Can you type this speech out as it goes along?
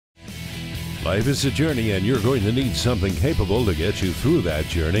Life is a journey, and you're going to need something capable to get you through that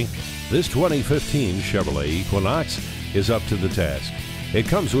journey. This 2015 Chevrolet Equinox is up to the task. It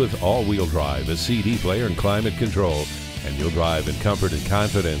comes with all-wheel drive, a CD player, and climate control, and you'll drive in comfort and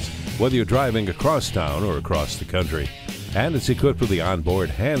confidence, whether you're driving across town or across the country. And it's equipped with the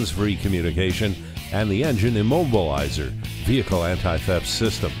onboard hands-free communication and the engine immobilizer vehicle anti-theft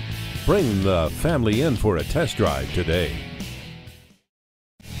system. Bring the family in for a test drive today.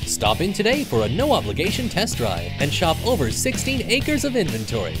 Stop in today for a no-obligation test drive and shop over 16 acres of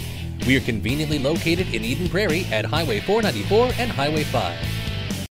inventory. We are conveniently located in Eden Prairie at Highway 494 and Highway 5.